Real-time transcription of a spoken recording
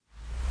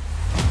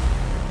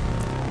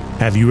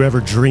Have you ever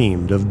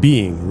dreamed of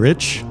being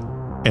rich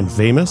and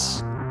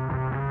famous?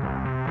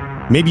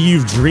 Maybe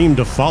you've dreamed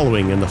of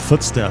following in the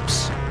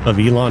footsteps of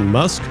Elon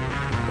Musk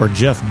or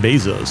Jeff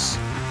Bezos.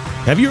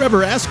 Have you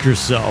ever asked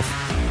yourself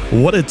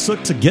what it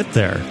took to get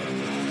there?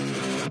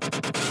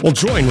 Well,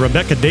 join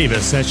Rebecca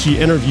Davis as she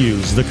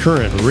interviews the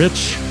current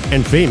rich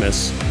and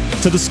famous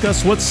to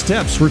discuss what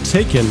steps were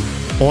taken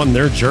on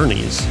their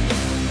journeys.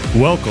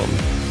 Welcome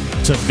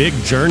to Big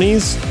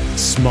Journeys,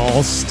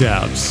 Small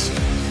Steps.